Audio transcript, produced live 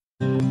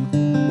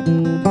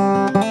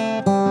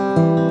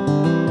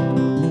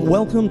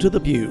Welcome to The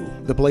Pew,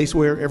 the place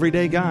where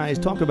everyday guys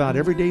talk about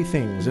everyday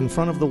things in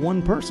front of the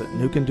one person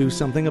who can do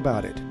something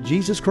about it,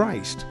 Jesus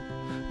Christ.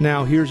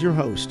 Now here's your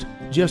host,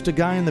 just a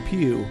guy in the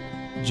pew,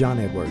 John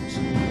Edwards.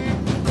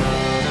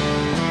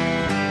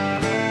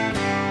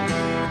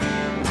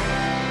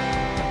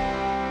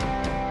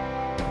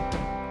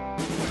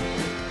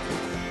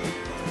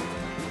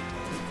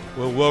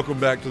 Well, welcome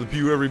back to The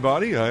Pew,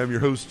 everybody. I am your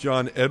host,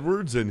 John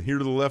Edwards, and here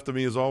to the left of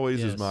me, as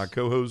always, is my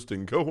co-host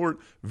and cohort,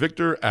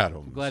 Victor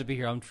Adams. I'm glad to be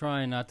here. I'm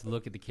trying not to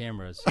look at the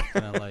cameras.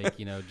 Kind of like,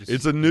 just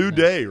it's a new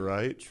day,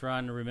 right?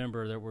 Trying to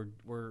remember that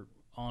we're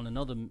on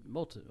another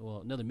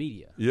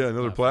media. Yeah,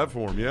 another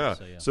platform. Yeah.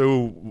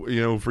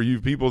 So, for you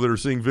people that are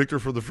seeing Victor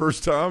for the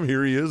first time,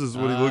 here he is. This is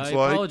what he looks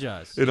like. I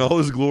apologize. In all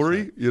his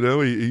glory.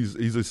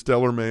 He's a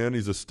stellar man.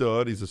 He's a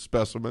stud. He's a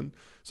specimen.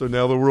 So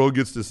now the world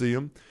gets to see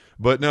him.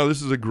 But now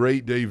this is a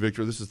great day,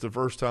 Victor. This is the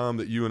first time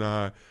that you and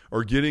I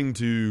are getting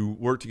to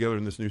work together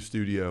in this new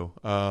studio.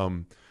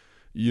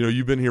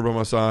 You've been here by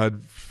my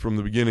side from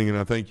the beginning, and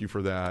I thank you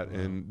for that. Wow.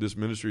 And this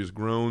ministry has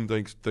grown,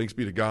 thanks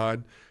be to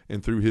God,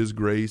 and through His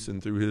grace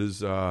and through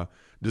His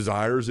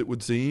desires, it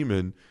would seem.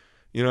 And,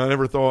 I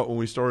never thought when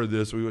we started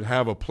this we would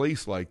have a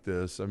place like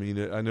this. I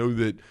mean, I know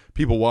that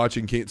people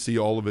watching can't see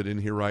all of it in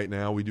here right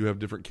now. We do have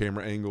different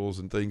camera angles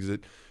and things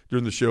that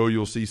during the show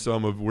you'll see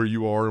some of where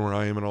you are and where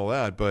I am and all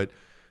that. But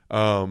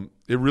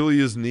it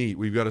really is neat.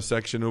 We've got a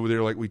section over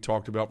there like we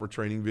talked about for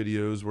training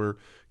videos. We're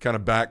kind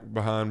of back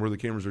behind where the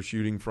cameras are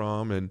shooting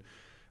from, and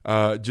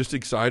just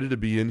excited to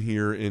be in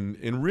here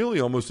and really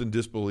almost in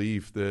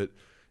disbelief that,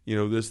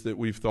 this that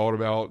we've thought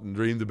about and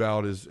dreamed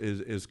about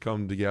is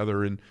come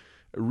together. And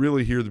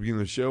really here at the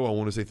beginning of the show, I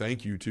want to say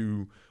thank you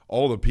to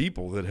all the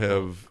people that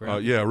have,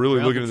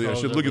 really looking at the, I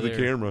should look at the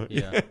camera.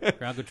 Yeah,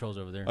 ground controls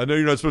over there. I know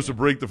you're not supposed to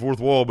break the fourth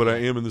wall, but I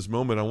am in this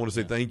moment. I want to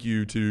say thank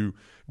you to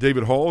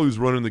David Hall, who's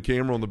running the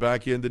camera on the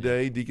back end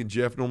today. Deacon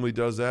Jeff normally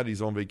does that.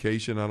 He's on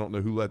vacation. I don't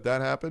know who let that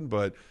happen,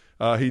 but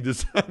he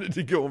decided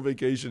to go on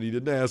vacation. He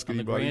didn't ask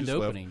anybody. On the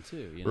grand opening,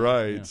 too.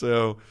 Right. Yeah.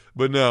 So,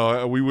 but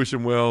no, we wish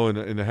him well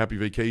and a happy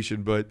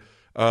vacation. But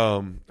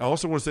I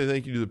also want to say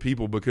thank you to the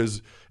people,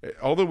 because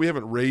although we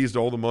haven't raised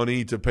all the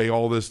money to pay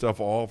all this stuff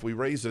off, we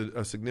raised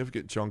a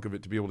significant chunk of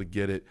it to be able to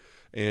get it,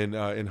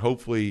 and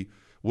hopefully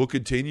we'll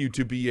continue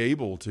to be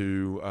able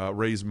to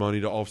raise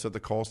money to offset the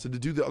cost and to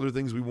do the other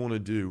things we want to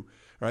do.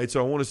 Right.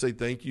 So I want to say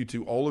thank you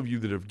to all of you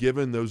that have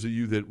given, those of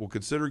you that will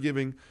consider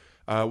giving.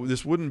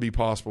 This wouldn't be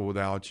possible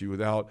without you,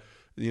 without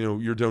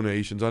your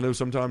donations. I know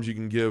sometimes you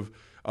can give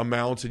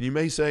amounts, and you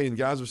may say, and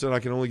guys have said, I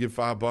can only give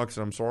 $5, and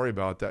I'm sorry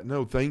about that.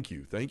 No, thank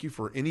you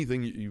for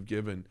anything you've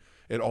given.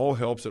 It all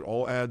helps. It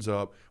all adds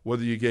up.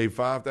 Whether you gave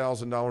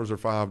 $5,000 or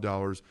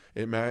 $5,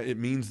 it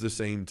means the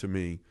same to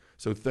me.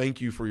 So thank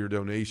you for your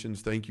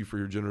donations. Thank you for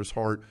your generous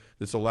heart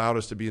that's allowed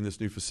us to be in this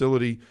new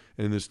facility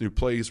and in this new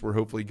place where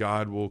hopefully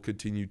God will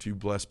continue to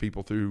bless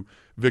people through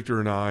Victor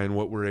and I and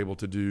what we're able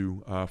to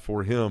do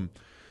for Him.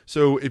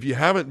 So if you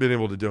haven't been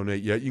able to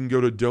donate yet, you can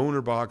go to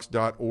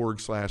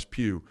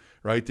donorbox.org/pew.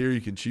 Right there, you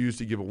can choose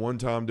to give a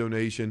one-time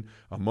donation,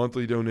 a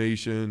monthly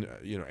donation,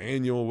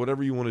 annual,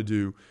 whatever you want to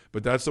do.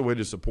 But that's the way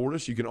to support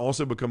us. You can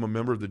also become a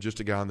member of the Just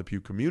a Guy in the Pew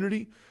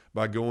community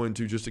by going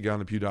to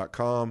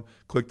justaguyinthepew.com.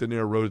 Click the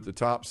Narrow Road at the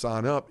top,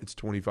 sign up. It's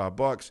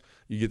 $25.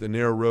 You get the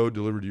Narrow Road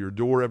delivered to your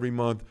door every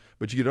month.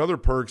 But you get other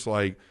perks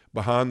like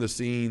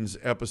behind-the-scenes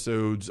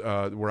episodes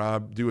where I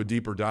do a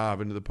deeper dive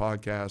into the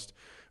podcast,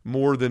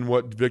 more than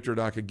what Victor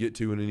and I could get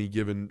to in any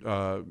given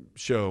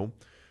show.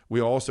 We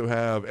also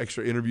have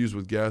extra interviews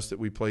with guests that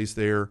we place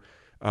there,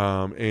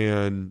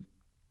 and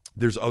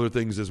there's other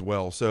things as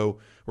well. So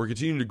we're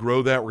continuing to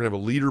grow that. We're going to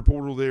have a leader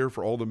portal there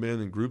for all the men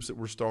and groups that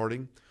we're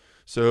starting.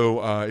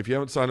 So if you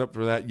haven't signed up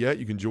for that yet,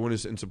 you can join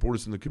us and support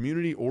us in the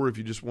community, or if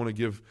you just want to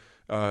give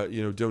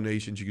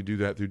donations, you can do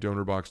that through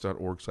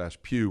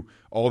donorbox.org/pew.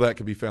 All that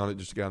can be found at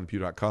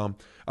justaguyinthepew.com.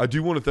 I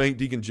do want to thank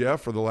Deacon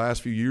Jeff. For the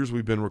last few years,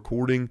 we've been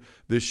recording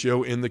this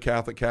show in the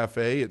Catholic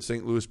Cafe at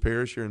St. Louis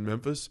Parish here in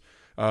Memphis.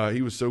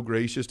 He was so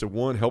gracious to,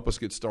 one, help us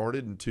get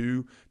started, and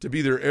two, to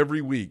be there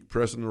every week,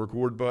 pressing the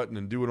record button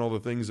and doing all the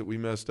things that we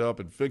messed up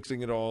and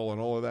fixing it all and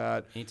all of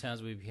that.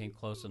 Anytime we became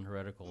close and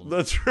heretical.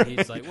 That's right.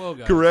 He's like, whoa,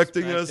 guys,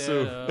 correcting us.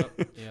 So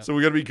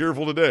we got to be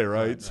careful today,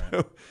 right?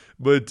 Right.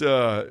 But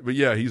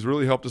yeah, he's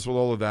really helped us with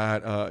all of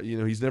that.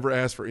 He's never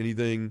asked for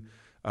anything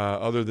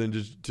other than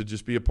to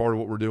just be a part of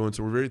what we're doing.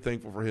 So we're very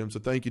thankful for him. So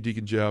thank you,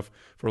 Deacon Jeff,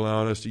 for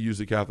allowing us to use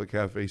the Catholic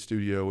Cafe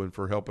studio and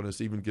for helping us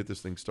even get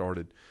this thing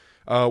started.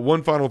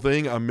 One final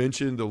thing, I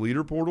mentioned the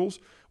leader portals.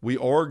 We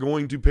are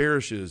going to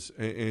parishes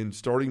and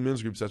starting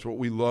men's groups. That's what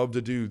we love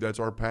to do. That's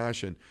our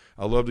passion.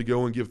 I love to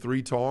go and give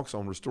 3 talks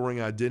on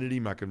restoring identity,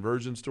 my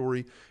conversion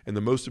story, and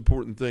the most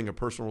important thing, a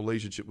personal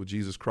relationship with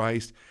Jesus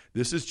Christ.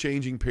 This is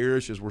changing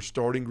parishes. We're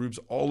starting groups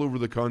all over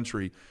the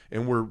country,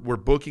 and we're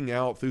booking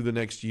out through the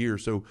next year.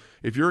 So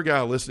if you're a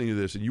guy listening to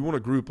this and you want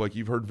a group like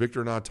you've heard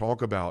Victor and I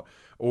talk about,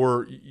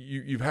 or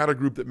you've had a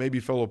group that maybe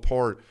fell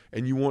apart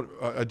and you want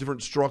a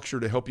different structure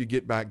to help you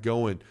get back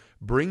going,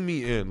 Bring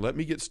me in. Let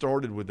me get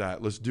started with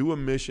that. Let's do a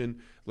mission.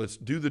 Let's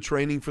do the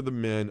training for the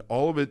men.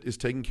 All of it is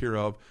taken care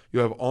of. You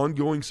have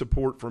ongoing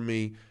support from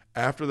me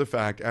after the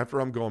fact,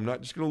 after I'm gone. I'm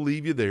not just going to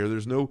leave you there.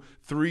 There's no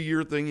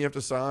 3-year thing you have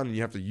to sign and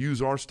you have to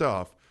use our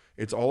stuff.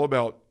 It's all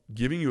about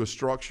giving you a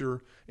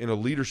structure and a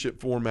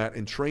leadership format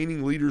and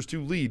training leaders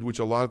to lead, which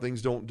a lot of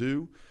things don't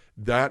do.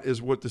 That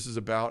is what this is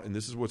about, and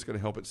this is what's going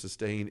to help it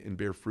sustain and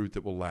bear fruit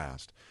that will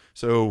last.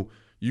 So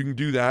you can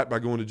do that by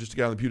going to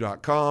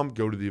justaguyonthepew.com,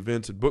 go to the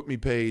events and book me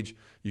page.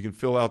 You can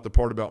fill out the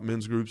part about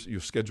men's groups.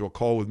 You'll schedule a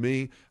call with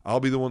me. I'll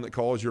be the one that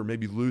calls you, or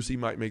maybe Lucy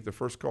might make the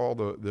first call,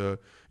 the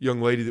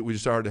young lady that we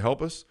just hired to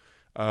help us.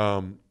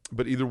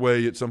 But either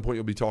way, at some point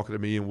you'll be talking to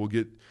me, and we'll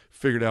get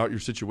figured out your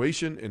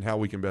situation and how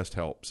we can best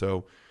help.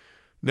 So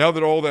now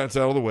that all that's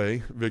out of the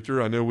way,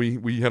 Victor, I know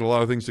we had a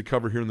lot of things to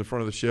cover here in the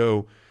front of the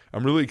show.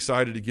 I'm really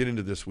excited to get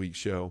into this week's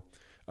show.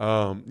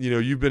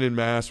 You've been in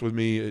Mass with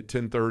me at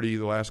 10:30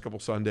 the last couple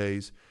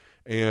Sundays,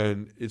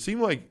 and it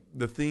seemed like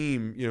the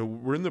theme,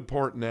 we're in the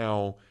part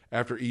now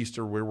after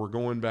Easter where we're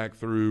going back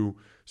through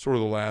sort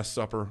of the Last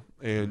Supper,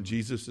 and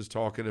Jesus is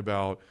talking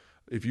about,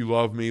 if you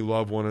love me,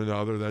 love one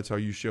another. That's how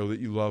you show that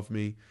you love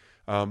me.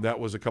 That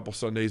was a couple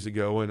Sundays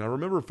ago, and I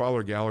remember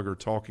Father Gallagher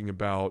talking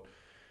about,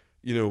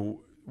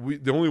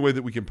 the only way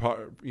that we can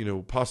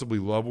possibly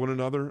love one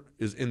another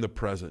is in the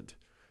present.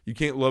 You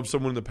can't love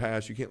someone in the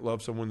past. You can't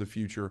love someone in the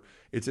future.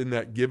 It's in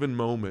that given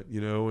moment,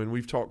 and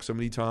we've talked so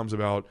many times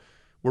about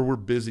where we're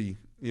busy,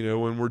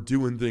 and we're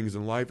doing things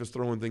and life is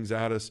throwing things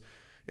at us.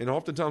 And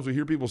oftentimes we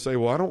hear people say,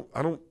 well,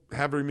 I don't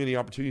have very many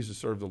opportunities to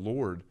serve the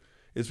Lord.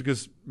 It's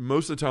because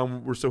most of the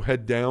time we're so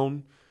head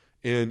down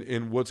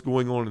in what's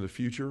going on in the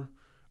future,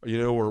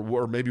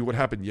 or maybe what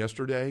happened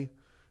yesterday,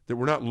 that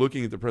we're not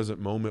looking at the present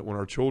moment when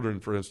our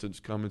children, for instance,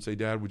 come and say,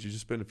 Dad, would you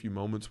just spend a few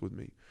moments with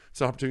me? It's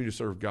an opportunity to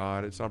serve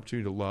God. It's an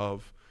opportunity to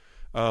love.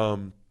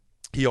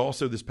 He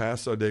also, this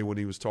past Sunday, when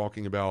he was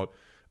talking about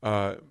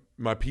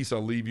my peace I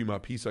leave you, my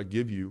peace I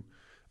give you,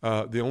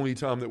 the only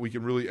time that we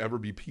can really ever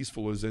be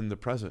peaceful is in the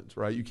present,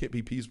 right? You can't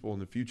be peaceful in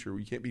the future.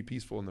 You can't be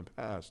peaceful in the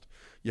past.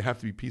 You have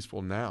to be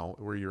peaceful now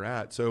where you're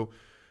at. So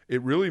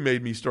it really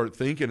made me start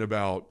thinking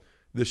about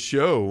the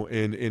show,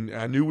 and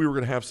I knew we were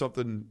going to have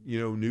something,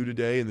 new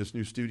today in this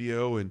new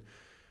studio. And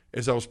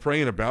as I was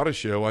praying about a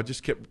show, I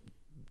just kept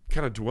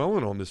kind of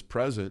dwelling on this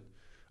present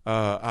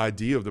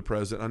idea of the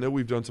present. I know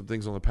we've done some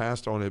things on the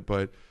past on it,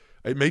 but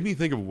it made me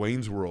think of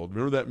Wayne's World.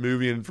 Remember that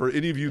movie? And for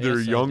any of you that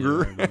are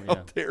younger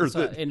out there,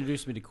 that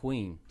introduced me to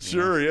Queen.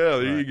 Sure,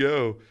 there you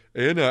go.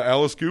 And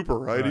Alice Cooper,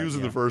 right? He was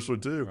in the first one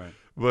too. Right.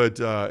 But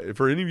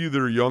for any of you that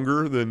are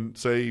younger than,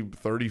 say,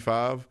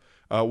 35,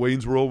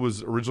 Wayne's World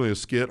was originally a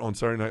skit on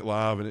Saturday Night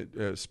Live, and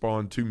it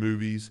spawned 2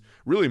 movies.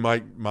 Really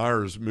Mike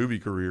Myers' movie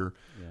career.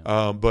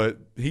 Yeah. But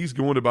he's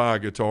going to buy a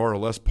guitar, a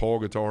Les Paul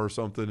guitar or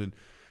something, and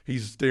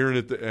he's staring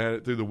at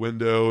it through the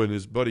window, and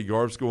his buddy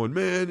Garf's going,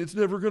 man, it's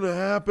never going to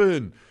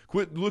happen.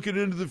 Quit looking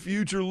into the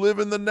future. Live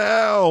in the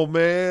now,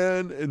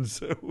 man. And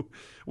so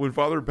when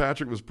Father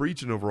Patrick was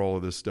preaching over all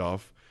of this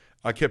stuff,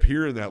 I kept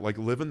hearing that, like,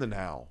 live in the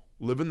now.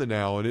 Live in the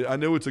now. And I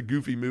know it's a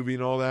goofy movie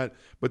and all that,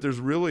 but there's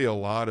really a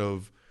lot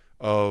of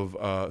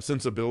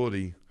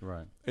sensibility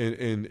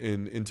and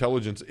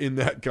intelligence in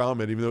that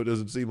comment, even though it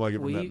doesn't seem like it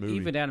from that movie.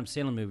 Even Adam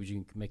Sandler movies,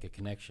 you can make a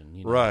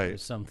connection, right?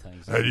 With some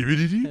things.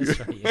 That's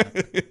right,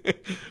 yeah.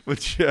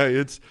 But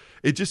yeah,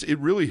 it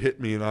really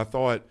hit me, and I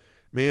thought,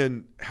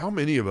 man, how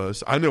many of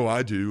us? I know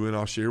I do, and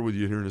I'll share with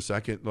you here in a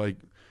second, like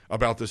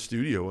about the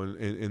studio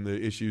and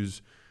the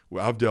issues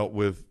I've dealt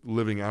with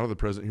living out of the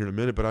present here in a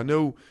minute. But I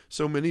know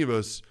so many of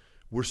us,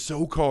 we're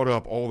so caught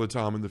up all the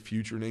time in the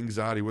future and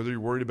anxiety, whether you're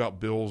worried about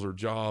bills or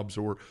jobs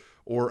or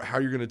how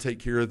you're going to take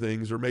care of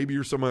things, or maybe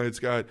you're somebody that's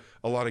got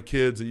a lot of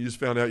kids and you just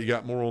found out you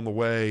got more on the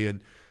way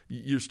and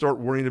you start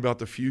worrying about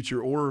the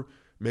future. Or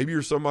maybe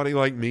you're somebody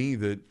like me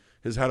that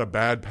has had a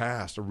bad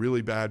past, a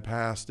really bad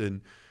past,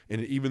 and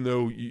even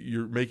though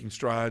you're making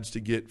strides to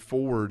get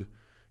forward,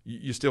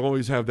 you still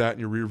always have that in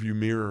your rearview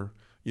mirror,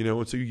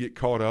 and so you get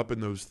caught up in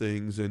those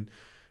things. And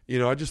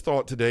I just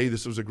thought today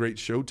this was a great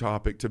show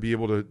topic to be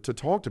able to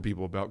talk to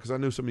people about, because I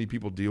know so many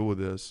people deal with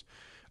this.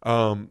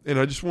 And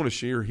I just want to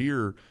share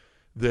here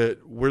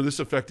that where this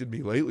affected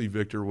me lately,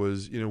 Victor,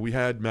 was, we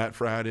had Matt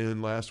Fradd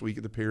in last week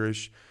at the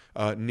parish.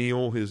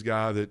 Neil, his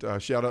guy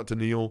that, shout out to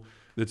Neil,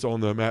 that's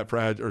on the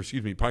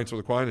Pints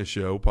with Aquinas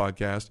show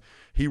podcast.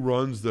 He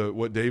runs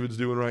what David's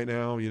doing right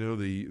now,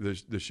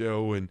 the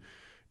show, and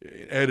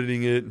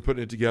editing it and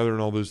putting it together and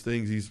all those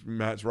things. He's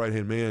Matt's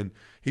right-hand man.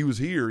 He was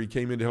here. He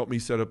came in to help me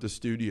set up the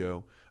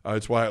studio.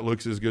 It's why it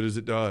looks as good as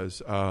it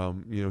does.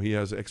 He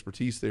has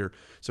expertise there.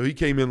 So he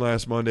came in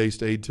last Monday,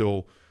 stayed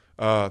till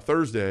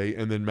Thursday,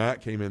 and then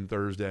Matt came in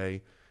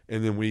Thursday.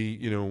 And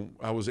then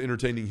I was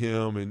entertaining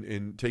him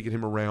and taking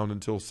him around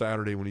until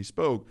Saturday when he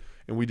spoke,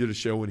 and we did a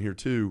show in here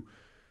too.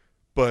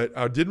 But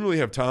I didn't really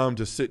have time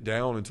to sit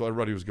down until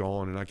everybody was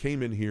gone. And I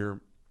came in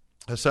here,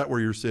 I sat where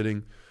you're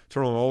sitting,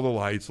 turned on all the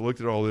lights, looked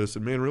at all this,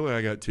 and man, really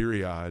I got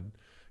teary-eyed.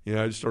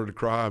 I just started to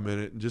cry a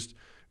minute, and just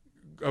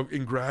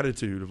in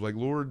gratitude of like,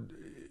 Lord,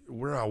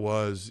 where I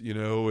was,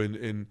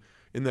 and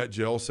in that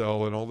jail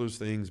cell and all those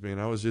things, man,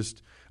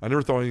 I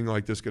never thought anything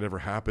like this could ever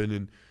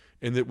happen.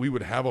 And that we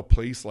would have a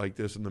place like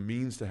this and the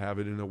means to have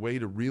it in a way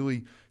to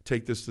really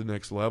take this to the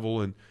next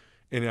level. And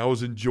I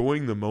was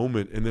enjoying the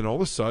moment. And then all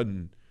of a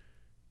sudden,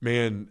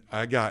 man,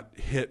 I got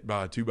hit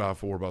by a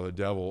 2x4 by the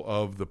devil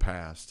of the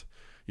past.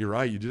 You're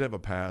right. You did have a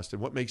past.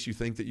 And what makes you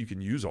think that you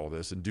can use all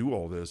this and do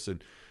all this?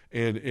 And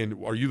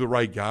are you the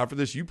right guy for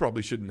this? You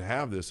probably shouldn't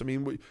have this. I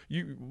mean,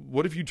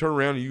 what if you turn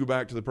around and you go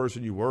back to the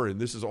person you were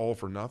and this is all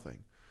for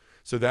nothing?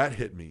 So that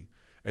hit me.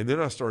 And then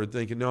I started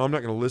thinking, no, I'm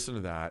not going to listen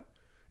to that.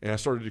 And I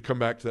started to come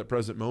back to that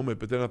present moment.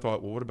 But then I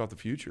thought, well, what about the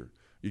future?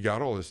 You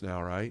got all this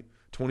now, right?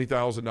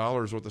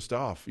 $20,000 worth of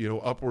stuff,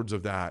 upwards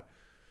of that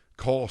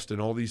cost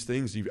and all these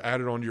things you've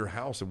added onto your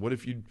house. And what are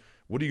you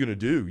going to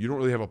do? You don't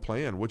really have a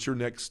plan. What's your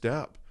next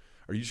step?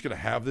 Are you just going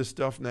to have this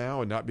stuff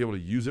now and not be able to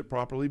use it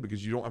properly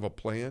because you don't have a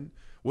plan?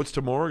 What's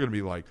tomorrow going to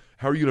be like?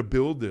 How are you going to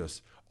build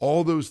this?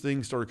 All those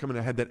things started coming.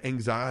 I had that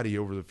anxiety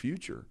over the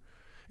future.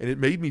 And it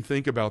made me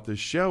think about this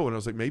show. And I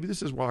was like, maybe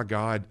this is why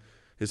God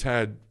has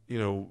had,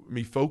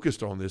 me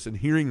focused on this and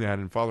hearing that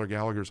in Father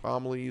Gallagher's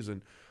homilies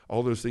and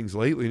all those things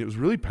lately. And it was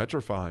really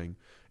petrifying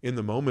in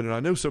the moment. And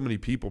I know so many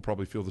people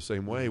probably feel the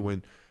same way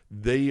when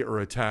they are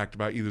attacked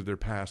by either their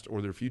past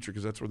or their future,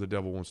 because that's where the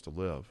devil wants to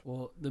live.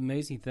 Well, the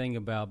amazing thing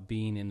about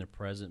being in the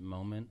present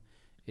moment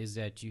is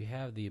that you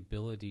have the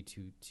ability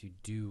to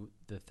do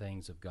the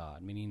things of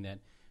God, meaning that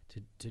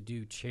to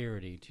do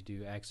charity, to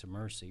do acts of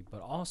mercy. But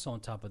also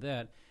on top of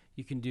that,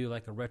 you can do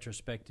like a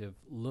retrospective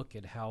look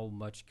at how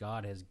much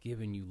God has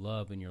given you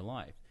love in your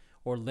life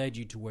or led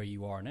you to where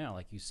you are now.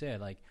 Like you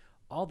said, like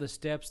all the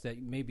steps that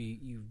maybe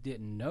you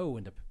didn't know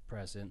in the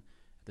present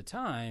at the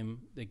time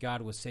that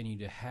God was sending you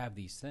to have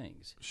these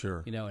things.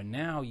 Sure. And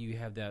now you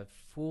have that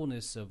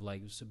fullness of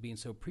being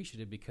so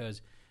appreciative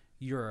because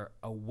you're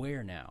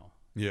aware now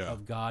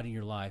of God in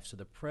your life. So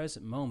the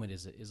present moment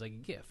is like a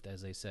gift,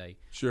 as they say.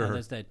 Sure.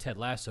 That's that Ted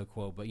Lasso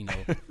quote, but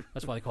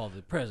that's why they call it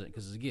the present,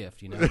 because it's a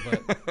gift.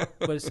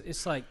 But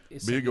it's like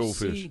big old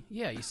fish.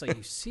 It's like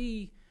you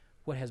see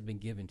what has been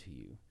given to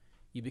you.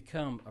 You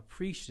become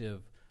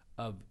appreciative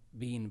of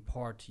being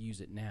part to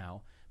use it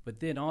now. But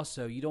then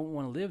also you don't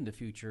want to live in the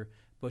future,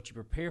 but you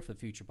prepare for the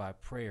future by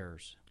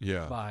prayers.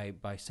 Yeah.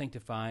 By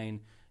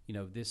sanctifying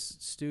this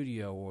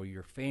studio or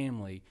your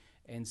family.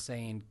 And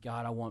saying,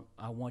 God,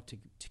 I want to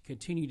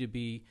continue to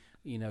be,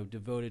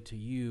 devoted to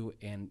you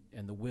and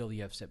the will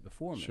you have set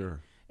before me. Sure.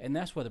 And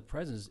that's why the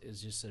presence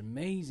is just an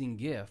amazing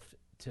gift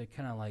to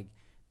kind of like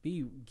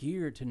be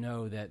geared to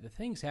know that the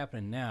things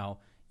happening now,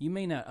 you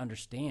may not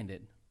understand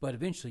it, but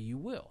eventually you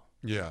will.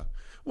 Yeah.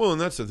 Well,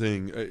 and that's the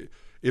thing.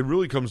 It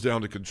really comes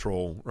down to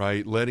control,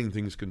 right? Letting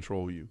things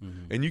control you.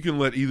 Mm-hmm. And you can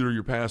let either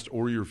your past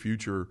or your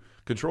future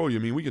control you.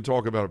 I mean, we can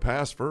talk about a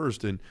past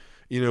first, and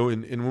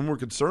and when we're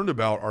concerned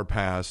about our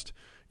past,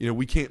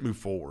 we can't move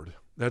forward.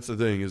 That's the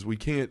thing, is we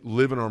can't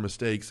live in our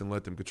mistakes and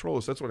let them control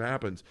us. That's what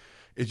happens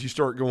is you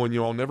start going,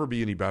 I'll never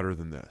be any better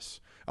than this.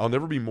 I'll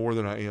never be more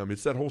than I am.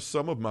 It's that whole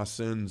sum of my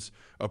sins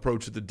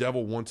approach that the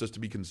devil wants us to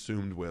be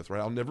consumed with,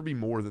 right? I'll never be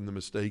more than the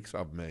mistakes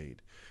I've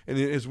made. And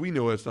as we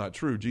know, it's not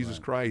true. Jesus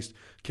Christ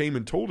came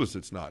and told us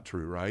it's not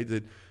true, right?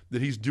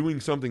 That he's doing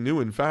something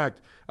new. In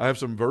fact, I have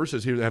some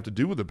verses here that have to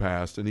do with the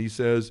past. And he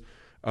says,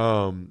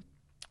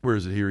 where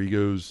is it here? He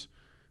goes,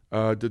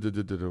 where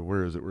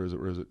is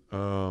it?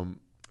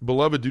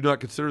 Beloved, do not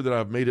consider that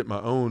I've made it my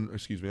own.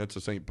 Excuse me, that's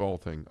a St. Paul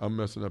thing. I'm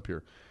messing up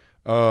here.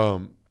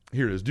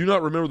 Here it is. Do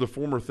not remember the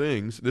former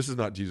things. This is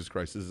not Jesus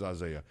Christ. This is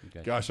Isaiah.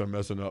 Okay. Gosh, I'm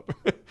messing up.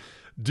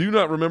 Do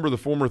not remember the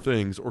former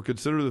things or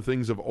consider the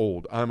things of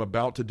old. I'm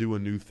about to do a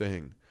new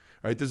thing.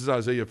 All right, this is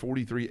Isaiah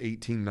 43,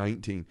 18,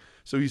 19.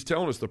 So he's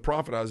telling us, the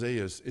prophet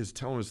Isaiah is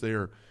telling us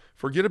there,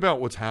 forget about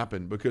what's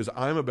happened because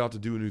I'm about to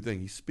do a new thing.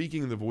 He's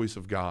speaking in the voice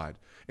of God,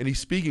 and he's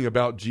speaking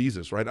about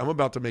Jesus, right? I'm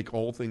about to make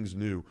all things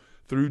new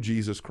through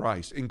Jesus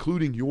Christ,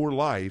 including your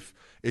life,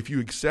 if you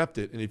accept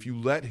it and if you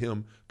let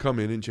him come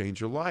in and change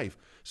your life.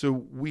 So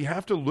we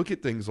have to look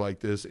at things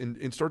like this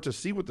and start to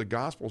see what the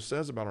gospel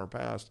says about our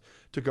past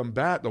to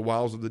combat the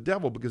wiles of the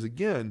devil. Because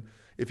again,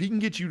 if he can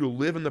get you to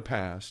live in the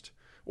past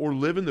or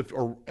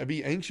or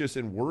be anxious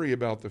and worry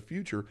about the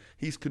future,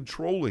 he's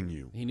controlling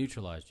you. He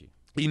neutralized you.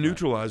 He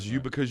neutralizes you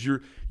because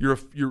you're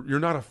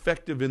not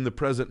effective in the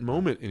present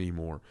moment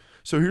anymore.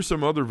 So here's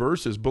some other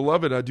verses.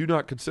 Beloved, I do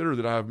not consider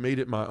that I have made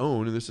it my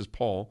own, and this is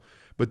Paul,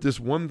 but this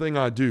one thing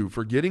I do,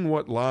 forgetting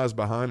what lies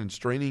behind and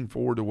straining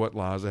forward to what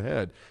lies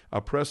ahead. I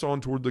press on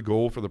toward the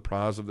goal for the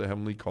prize of the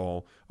heavenly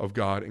call of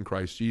God in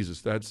Christ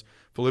Jesus. That's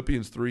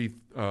Philippians 3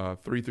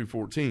 through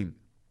 14.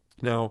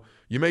 Now,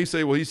 you may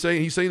say, well, he's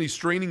saying he's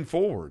straining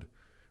forward,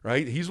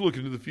 right? He's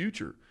looking to the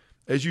future.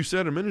 As you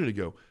said a minute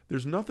ago,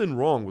 there's nothing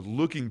wrong with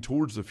looking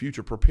towards the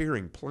future,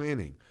 preparing,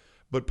 planning.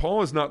 But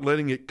Paul is not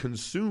letting it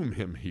consume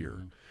him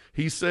here.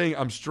 He's saying,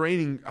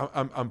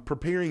 I'm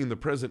preparing in the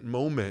present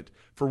moment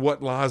for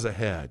what lies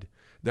ahead.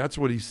 That's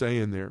what he's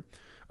saying there.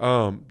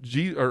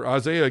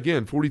 Isaiah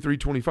again,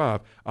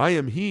 43:25. I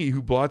am he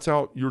who blots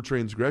out your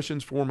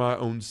transgressions for my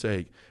own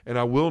sake, and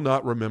I will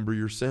not remember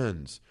your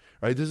sins.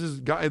 right? This is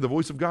God, the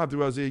voice of God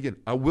through Isaiah again.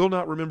 I will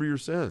not remember your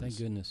sins. Thank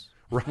goodness.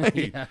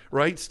 Right, Yeah.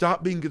 right?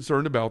 Stop being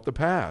concerned about the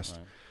past.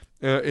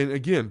 And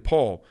again,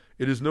 Paul,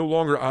 it is no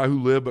longer I who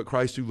live, but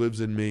Christ who lives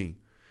in me.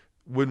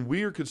 When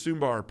we are consumed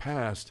by our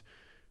past,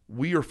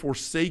 we are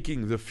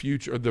forsaking the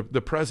future,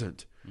 the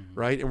present,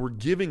 right? And we're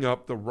giving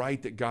up the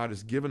right that God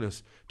has given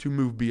us to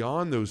move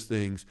beyond those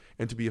things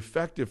and to be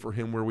effective for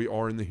him where we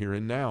are in the here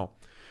and now.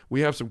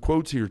 We have some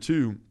quotes here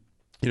too.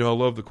 You know, I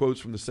love the quotes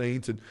from the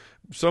saints, and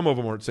some of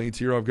them aren't saints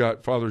here. I've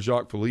got Father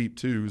Jacques Philippe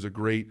too, who's a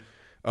great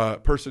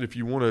person. If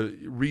you want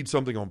to read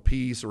something on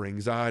peace or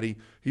anxiety,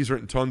 he's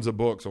written tons of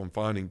books on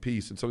finding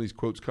peace, and some of these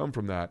quotes come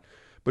from that.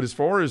 But as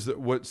far as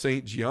what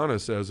Saint Gianna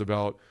says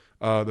about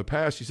the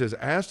past, she says,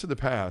 as to the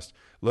past,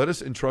 let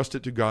us entrust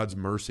it to God's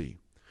mercy,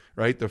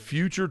 right? The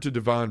future to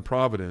divine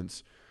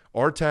providence.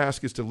 Our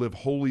task is to live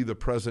wholly the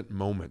present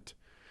moment,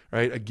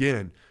 right?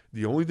 Again,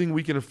 the only thing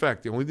we can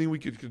affect, the only thing we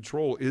can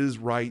control is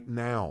right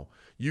now.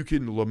 You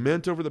can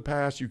lament over the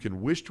past, you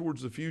can wish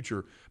towards the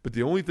future, but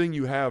the only thing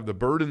you have, the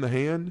bird in the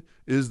hand,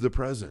 is the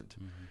present.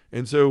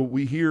 And so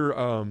we hear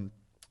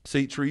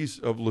St. Therese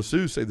of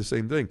Lisieux say the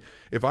same thing.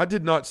 If I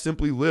did not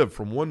simply live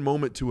from one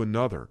moment to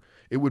another,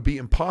 it would be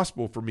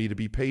impossible for me to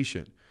be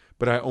patient.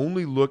 But I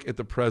only look at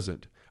the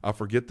present. I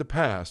forget the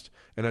past,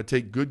 and I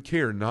take good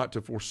care not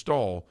to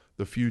forestall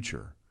the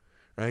future.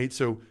 Right?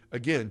 So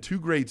again, two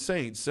great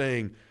saints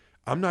saying,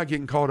 I'm not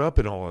getting caught up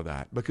in all of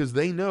that, because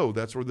they know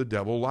that's where the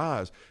devil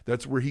lies.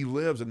 That's where he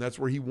lives, and that's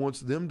where he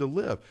wants them to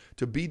live,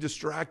 to be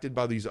distracted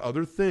by these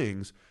other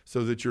things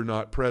so that you're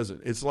not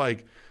present. It's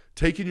like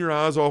taking your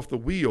eyes off the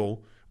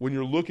wheel when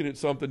you're looking at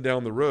something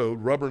down the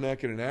road,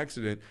 rubbernecking an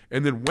accident,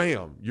 and then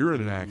wham, you're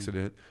in an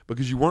accident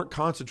because you weren't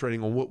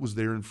concentrating on what was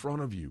there in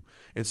front of you.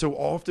 And so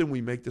often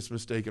we make this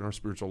mistake in our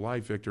spiritual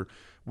life, Victor,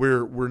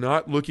 where we're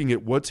not looking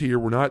at what's here.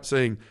 We're not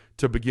saying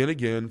to begin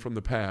again from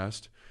the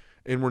past,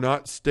 and we're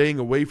not staying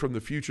away from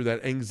the future,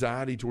 that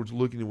anxiety towards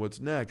looking at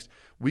what's next.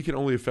 We can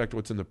only affect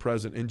what's in the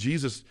present. And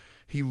Jesus,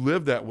 he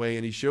lived that way,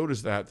 and he showed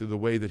us that through the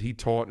way that he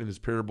taught in his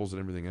parables and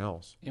everything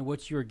else. And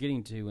what you're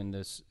getting to in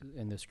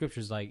the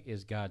scriptures, like,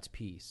 is God's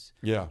peace.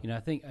 Yeah. You know,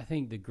 I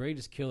think the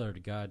greatest killer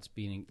to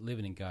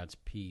living in God's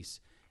peace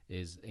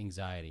is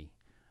anxiety.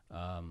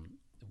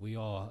 We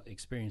all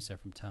experience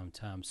that from time to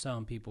time.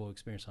 Some people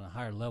experience it on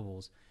higher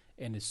levels,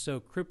 and it's so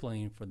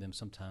crippling for them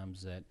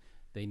sometimes that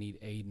they need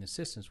aid and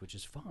assistance, which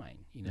is fine.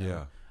 You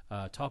know,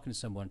 talking to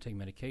someone, taking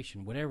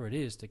medication, whatever it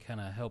is to kind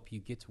of help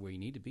you get to where you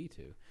need to be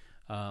to.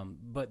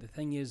 But the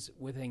thing is,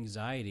 with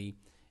anxiety,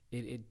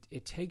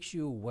 it takes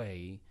you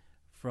away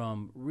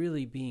from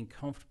really being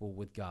comfortable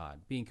with God,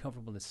 being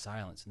comfortable in the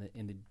silence and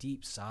in the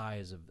deep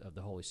sighs of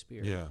the Holy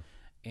Spirit. Yeah.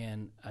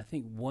 And I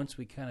think once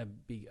we kind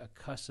of be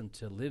accustomed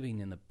to living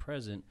in the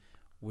present,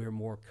 we're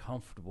more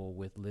comfortable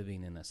with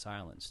living in the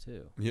silence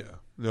too. Yeah.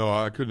 No,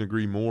 I couldn't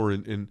agree more.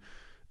 And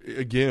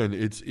again,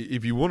 it's,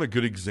 if you want a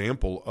good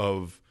example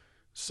of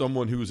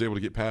someone who was able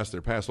to get past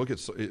their past, look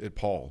at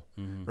Paul,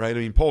 right? I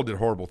mean, Paul did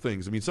horrible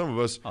things. I mean, some of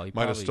us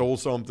might have stole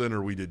something,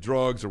 or we did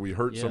drugs, or we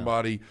hurt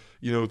somebody,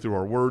 you know, through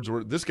our words.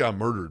 Or this guy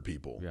murdered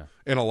people,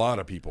 and a lot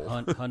of people.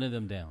 Hunted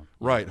them down.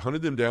 Right,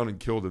 hunted them down and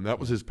killed them. That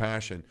was his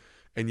passion.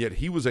 And yet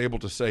he was able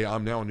to say,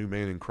 I'm now a new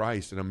man in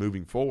Christ, and I'm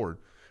moving forward,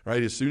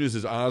 right? As soon as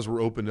his eyes were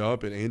opened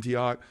up at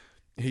Antioch,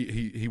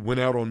 he went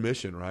out on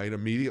mission, right?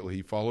 Immediately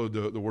he followed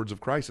the words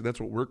of Christ, and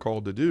that's what we're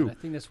called to do. And I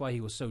think that's why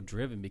he was so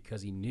driven,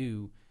 because he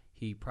knew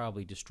he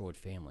probably destroyed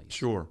families.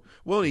 Sure.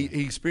 Well, he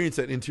experienced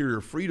that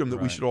interior freedom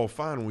that we should all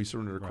find when we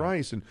surrender to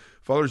Christ. And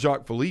Father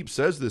Jacques Philippe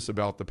says this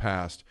about the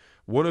past.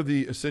 One of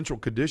the essential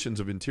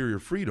conditions of interior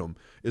freedom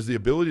is the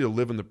ability to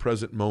live in the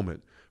present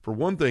moment. For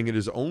one thing, it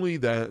is only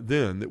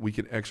then that we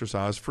can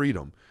exercise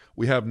freedom.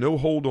 We have no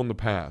hold on the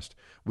past.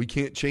 We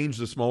can't change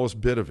the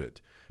smallest bit of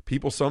it.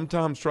 People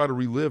sometimes try to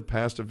relive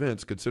past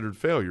events considered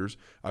failures.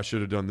 I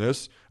should have done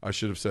this. I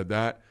should have said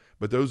that.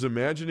 But those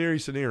imaginary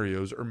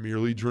scenarios are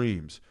merely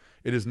dreams.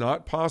 It is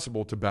not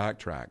possible to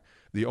backtrack.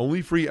 The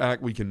only free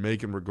act we can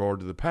make in regard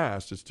to the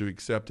past is to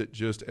accept it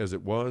just as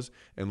it was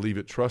and leave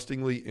it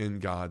trustingly in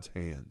God's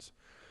hands.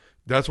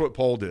 That's what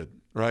Paul did,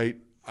 right?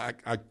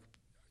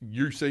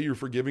 You say you're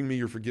forgiving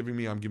me,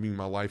 I'm giving you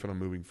my life, and I'm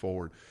moving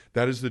forward.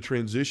 That is the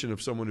transition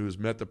of someone who has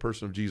met the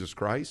person of Jesus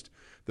Christ.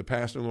 The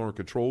past no longer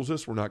controls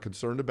us. We're not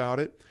concerned about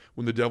it.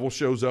 When the devil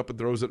shows up and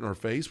throws it in our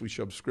face, we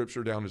shove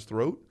Scripture down his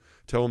throat,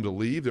 tell him to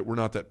leave, that we're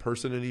not that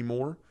person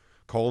anymore.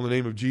 Call in the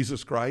name of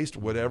Jesus Christ,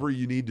 whatever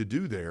you need to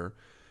do there.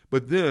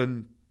 But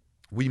then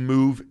we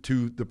move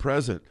to the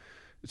present.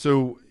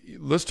 So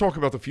let's talk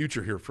about the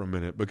future here for a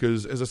minute,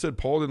 because as I said,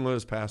 Paul didn't let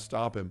his past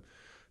stop him.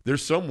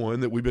 There's someone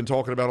that we've been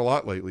talking about a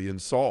lot lately in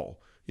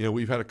Saul. You know,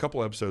 we've had a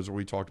couple episodes where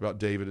we talked about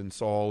David and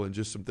Saul and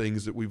just some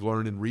things that we've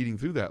learned in reading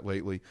through that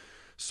lately.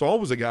 Saul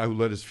was a guy who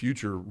let his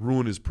future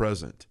ruin his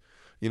present.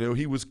 You know,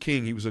 he was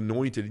king, he was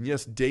anointed. And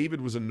yes, David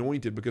was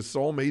anointed because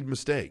Saul made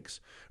mistakes,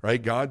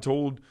 right? God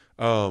told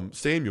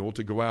Samuel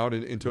to go out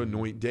and to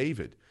anoint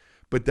David.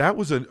 But that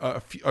was an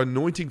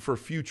anointing for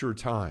future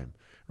time,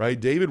 right?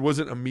 David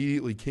wasn't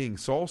immediately king.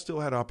 Saul still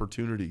had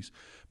opportunities.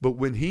 But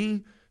when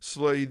he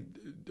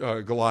slayed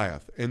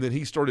Goliath, and then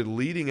he started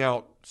leading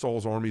out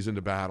Saul's armies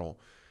into battle.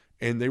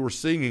 And they were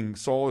singing,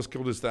 Saul has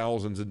killed his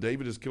thousands and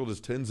David has killed his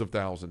tens of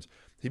thousands.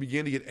 He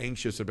began to get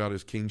anxious about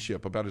his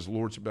kingship, about his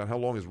lordship, about how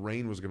long his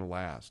reign was going to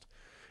last.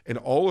 And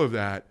all of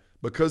that,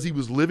 because he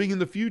was living in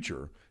the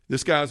future,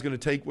 this guy's going to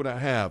take what I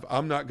have.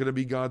 I'm not going to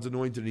be God's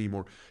anointed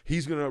anymore.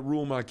 He's going to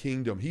rule my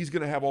kingdom. He's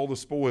going to have all the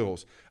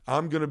spoils.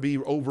 I'm going to be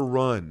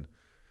overrun.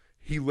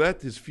 He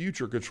let his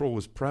future control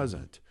his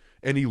present,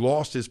 and he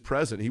lost his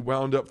present. He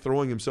wound up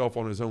throwing himself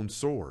on his own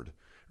sword,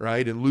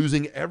 right, and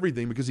losing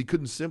everything because he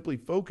couldn't simply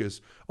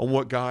focus on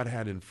what God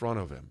had in front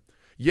of him.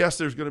 Yes,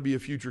 there's going to be a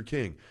future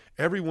king.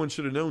 Everyone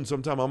should have known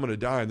sometime I'm going to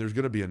die and there's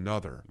going to be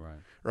another,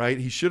 right?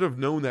 He should have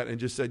known that and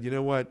just said, you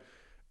know what?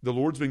 The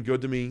Lord's been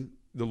good to me.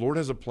 The Lord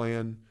has a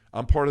plan.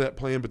 I'm part of that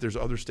plan, but there's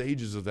other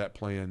stages of that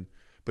plan.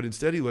 But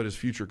instead, he let his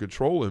future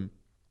control him.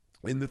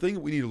 And the thing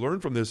that we need to learn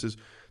from this is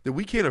that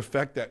we can't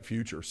affect that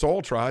future.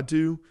 Saul tried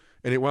to,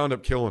 and it wound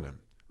up killing him,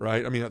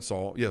 right? I mean, not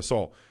Saul. Yeah,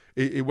 Saul.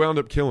 It wound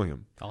up killing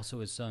him. Also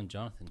his son,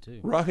 Jonathan, too.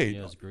 Right.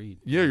 Yeah, his greed.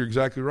 Yeah, you're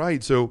exactly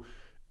right. So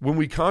when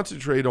we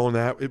concentrate on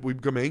that, we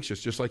become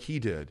anxious, just like he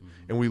did,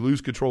 and we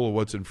lose control of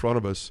what's in front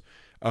of us.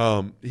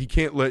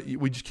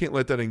 We just can't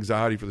let that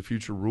anxiety for the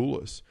future rule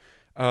us.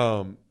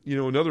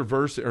 Another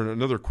verse or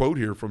another quote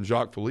here from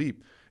Jacques Philippe.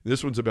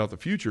 This one's about the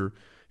future.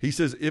 He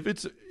says, if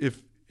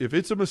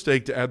it's a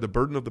mistake to add the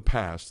burden of the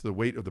past to the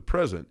weight of the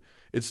present,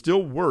 it's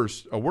still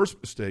a worse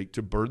mistake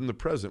to burden the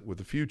present with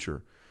the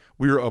future.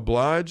 We are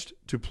obliged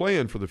to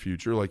plan for the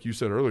future, like you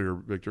said earlier,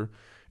 Victor,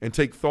 and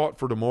take thought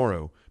for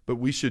tomorrow. But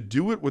we should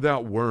do it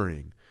without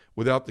worrying,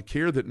 without the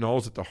care that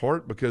gnaws at the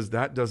heart, because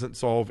that doesn't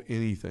solve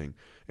anything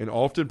and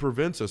often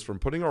prevents us from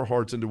putting our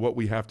hearts into what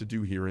we have to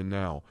do here and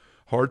now.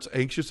 Hearts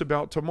anxious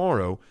about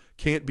tomorrow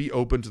can't be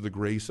open to the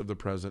grace of the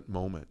present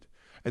moment.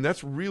 And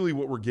that's really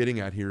what we're getting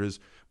at here is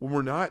when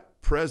we're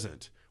not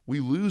present,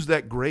 we lose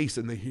that grace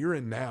in the here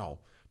and now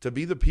to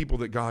be the people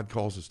that God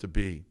calls us to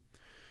be.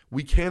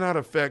 We cannot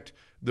affect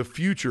the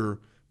future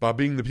by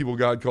being the people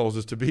God calls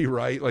us to be,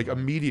 right? Like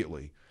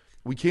immediately.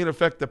 We can't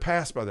affect the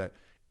past by that.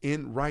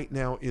 In right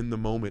now, in the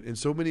moment. And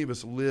so many of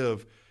us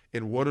live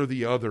in one or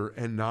the other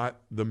and not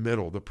the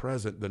middle, the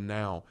present, the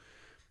now.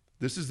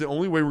 This is the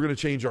only way we're going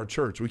to change our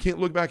church. We can't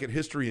look back at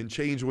history and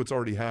change what's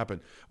already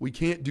happened. We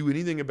can't do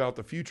anything about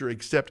the future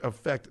except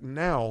affect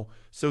now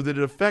so that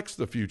it affects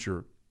the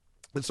future.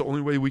 It's the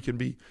only way we can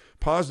be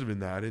positive in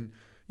that. And,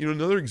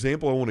 another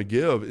example I want to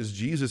give is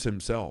Jesus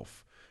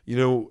himself.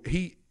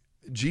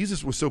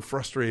 Jesus was so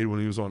frustrated when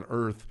he was on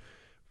earth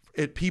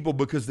at people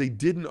because they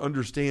didn't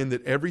understand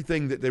that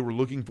everything that they were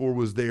looking for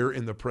was there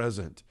in the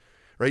present,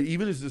 right?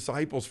 Even his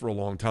disciples for a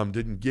long time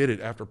didn't get it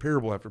after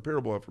parable after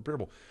parable after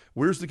parable.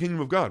 Where's the kingdom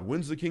of God?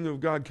 When's the kingdom of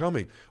God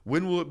coming?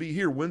 When will it be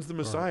here? When's the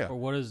Messiah? Or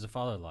what is the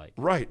Father like?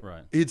 Right.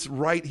 It's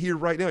right here,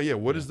 right now. Yeah,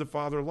 what is the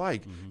Father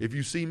like? If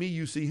you see me,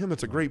 you see him.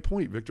 That's a great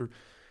point, Victor.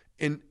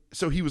 And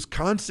so he was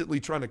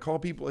constantly trying to call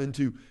people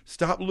into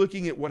stop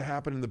looking at what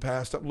happened in the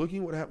past, stop looking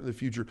at what happened in the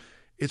future.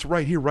 It's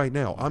right here, right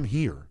now. I'm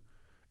here.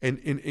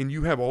 And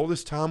you have all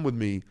this time with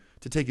me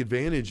to take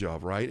advantage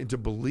of, right? And to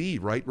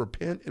believe, right?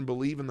 Repent and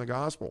believe in the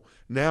gospel.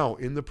 Now,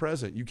 in the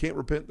present. You can't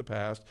repent in the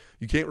past.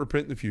 You can't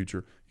repent in the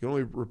future. You can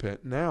only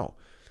repent now.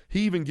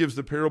 He even gives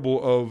the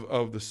parable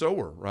of the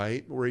sower,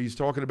 right? Where he's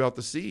talking about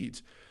the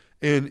seeds.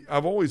 And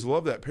I've always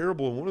loved that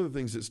parable. And one of the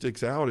things that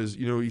sticks out is,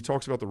 he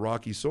talks about the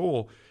rocky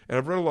soil. And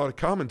I've read a lot of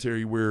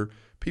commentary where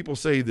people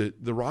say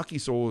that the rocky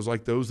soil is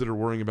like those that are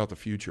worrying about the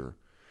future,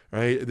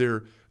 right?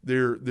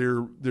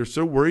 They're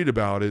so worried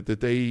about it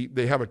that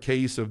they have a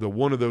case of the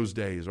one of those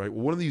days, right?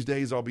 Well, one of these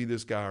days I'll be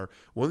this guy, or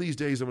one of these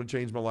days I'm going to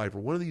change my life,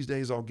 or one of these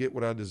days I'll get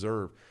what I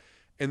deserve.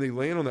 And they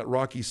land on that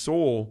rocky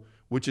soil,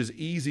 which is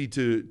easy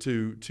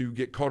to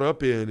get caught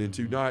up in and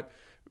to not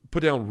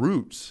put down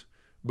roots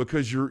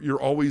because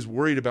you're always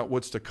worried about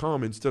what's to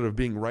come instead of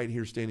being right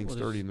here standing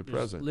sturdy in the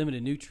present.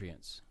 Limited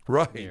nutrients,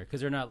 right?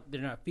 Because they're not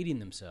feeding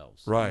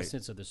themselves, right? In the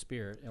sense of the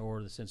Spirit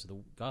or the sense of the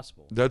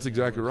gospel. That's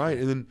exactly right.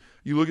 And then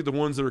you look at the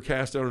ones that are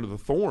cast out into the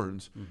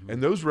thorns,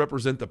 and those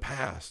represent the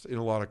past. In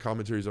a lot of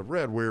commentaries I've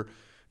read, where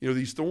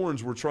these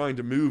thorns we're trying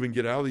to move and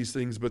get out of these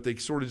things, but they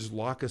sort of just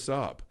lock us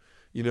up,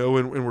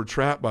 and we're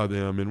trapped by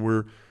them and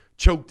we're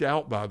choked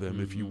out by them,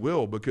 if you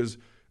will, because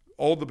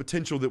all the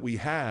potential that we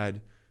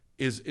had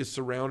is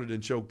surrounded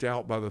and choked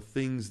out by the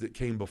things that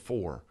came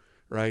before,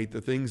 right?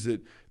 The things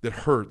that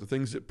hurt, the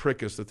things that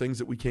prick us, the things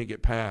that we can't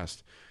get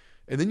past.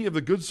 And then you have the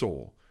good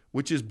soul,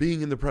 which is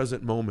being in the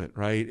present moment,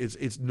 right?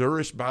 It's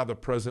nourished by the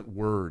present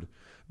word.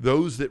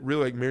 Those that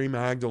really, like Mary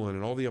Magdalene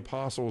and all the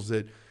apostles,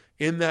 that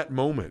in that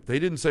moment, they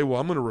didn't say, well,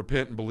 I'm going to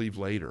repent and believe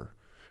later,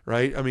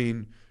 right? I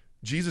mean,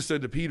 Jesus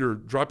said to Peter,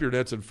 drop your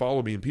nets and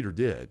follow me, and Peter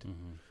did.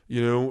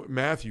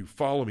 Matthew,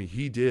 follow me.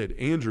 He did.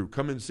 Andrew,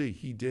 come and see.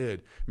 He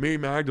did. Mary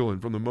Magdalene,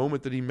 from the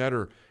moment that he met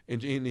her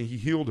and he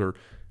healed her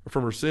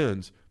from her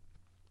sins,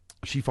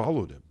 she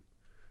followed him.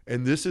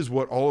 And this is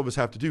what all of us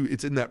have to do.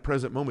 It's in that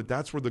present moment.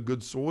 That's where the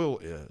good soil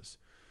is.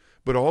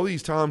 But all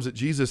these times that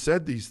Jesus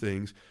said these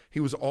things, he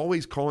was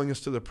always calling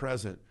us to the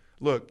present.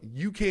 Look,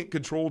 you can't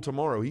control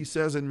tomorrow. He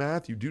says in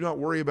Matthew, do not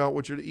worry about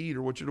what you're to eat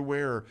or what you're to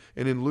wear.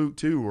 And in Luke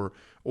too,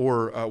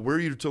 or where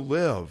you're to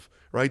live,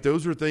 right?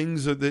 Those are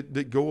things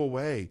that go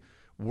away.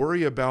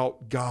 Worry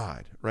about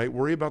God, right?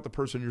 Worry about the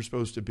person you're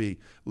supposed to be.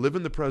 Live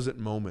in the present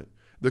moment.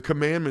 The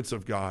commandments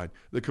of God,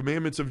 the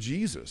commandments of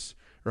Jesus,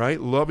 right?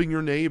 Loving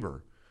your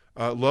neighbor,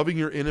 loving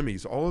your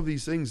enemies, all of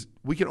these things,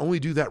 we can only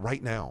do that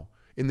right now,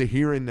 in the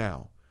here and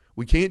now.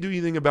 We can't do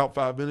anything about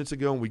 5 minutes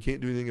ago, and we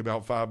can't do anything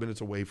about 5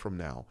 minutes away from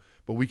now.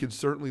 But we can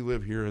certainly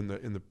live here in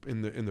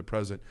the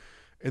present.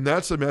 And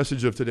that's the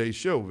message of today's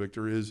show,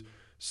 Victor, is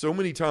so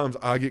many times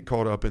I get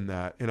caught up in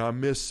that, and I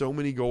miss so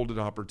many golden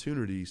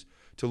opportunities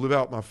to live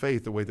out my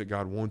faith the way that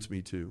God wants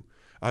me to.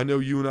 I know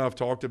you and I have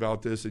talked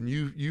about this, and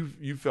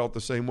you've felt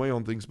the same way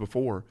on things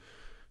before.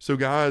 So,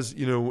 guys,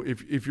 you know,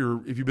 if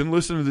you've been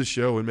listening to this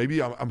show, and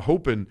maybe I'm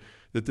hoping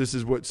that this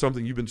is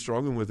something you've been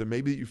struggling with, and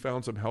maybe that you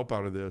found some help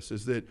out of this,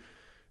 is that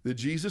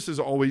Jesus is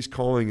always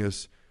calling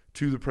us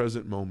to the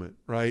present moment,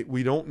 right?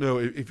 We don't know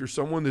if you're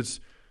someone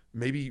that's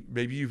maybe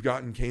you've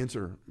gotten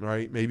cancer,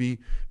 right? Maybe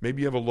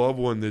you have a loved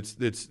one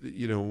that's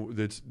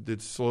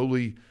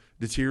slowly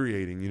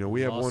deteriorating. You know,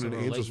 we have one in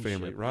Angela's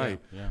family, right?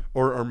 Yeah.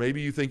 Or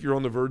maybe you think you're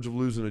on the verge of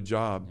losing a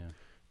job. Yeah.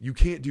 You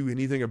can't do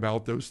anything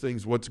about those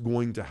things. What's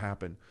going to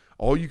happen?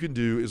 All you can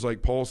do is,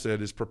 like Paul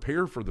said, is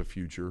prepare for the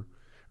future,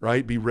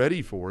 right? Be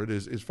ready for it,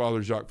 as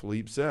Father Jacques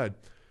Philippe said.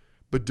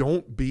 But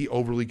don't be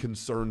overly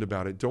concerned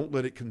about it. Don't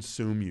let it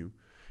consume you.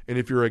 And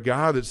if you're a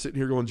guy that's sitting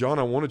here going, John,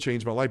 I want to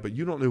change my life, but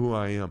you don't know who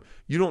I am.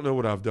 You don't know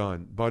what I've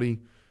done. Buddy,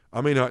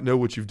 I may not know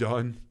what you've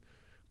done,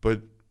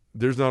 but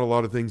there's not a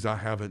lot of things I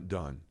haven't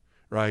done,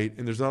 right?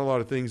 And there's not a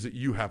lot of things that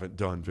you haven't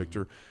done,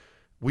 Victor.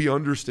 We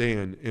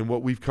understand, and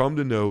what we've come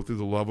to know through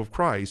the love of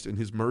Christ and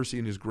his mercy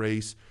and his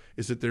grace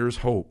is that there is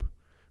hope,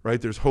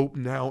 right? There's hope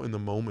now in the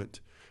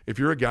moment. If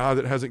you're a guy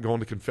that hasn't gone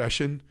to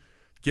confession,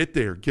 get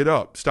there, get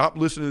up, stop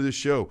listening to this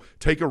show,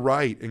 take a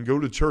right and go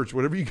to church,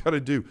 whatever you got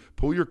to do.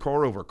 Pull your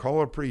car over, call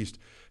a priest.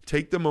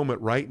 Take the moment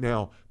right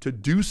now to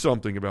do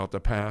something about the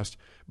past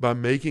by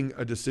making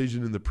a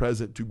decision in the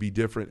present to be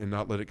different and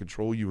not let it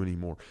control you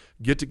anymore.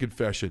 Get to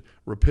confession,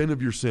 repent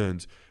of your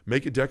sins,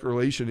 make a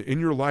declaration in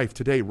your life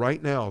today,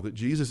 right now, that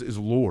Jesus is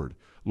Lord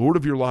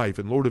of your life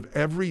and Lord of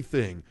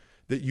everything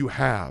that you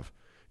have.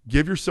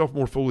 Give yourself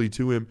more fully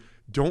to him.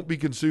 Don't be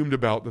consumed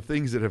about the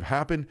things that have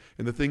happened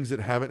and the things that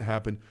haven't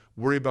happened.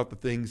 Worry about the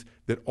things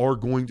that are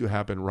going to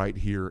happen right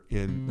here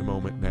in the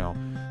moment now.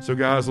 So,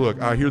 guys,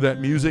 look, I hear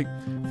that music.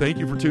 Thank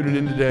you for tuning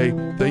in today.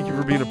 Thank you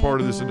for being a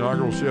part of this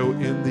inaugural show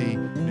in the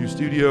new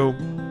studio.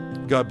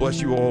 God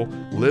bless you all.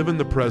 Live in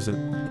the present.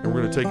 And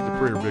we're going to take it to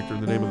prayer, Victor,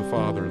 in the name of the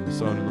Father, and the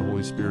Son, and the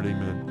Holy Spirit.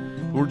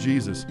 Amen. Lord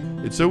Jesus,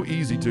 it's so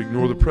easy to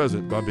ignore the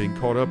present by being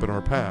caught up in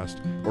our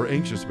past or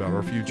anxious about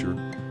our future.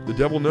 The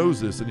devil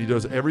knows this, and he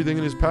does everything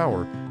in his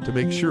power to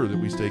make sure that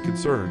we stay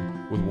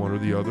concerned with one or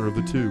the other of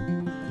the two.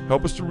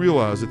 Help us to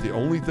realize that the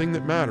only thing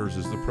that matters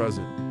is the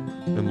present.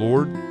 And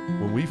Lord,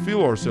 when we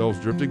feel ourselves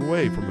drifting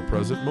away from the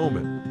present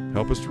moment,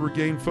 help us to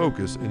regain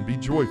focus and be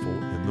joyful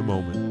in the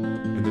moment.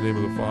 In the name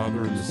of the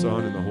Father, and the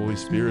Son, and the Holy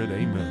Spirit,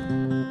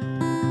 amen.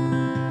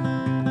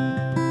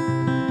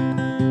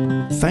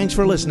 Thanks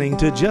for listening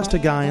to Just a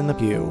Guy in the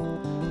Pew.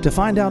 To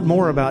find out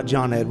more about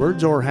John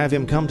Edwards or have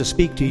him come to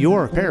speak to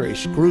your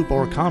parish, group,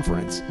 or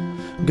conference,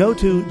 go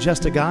to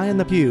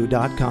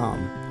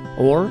justaguyinthepew.com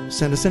or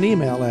send us an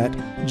email at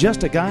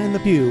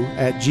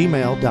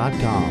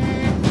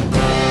justaguyinthepew@gmail.com.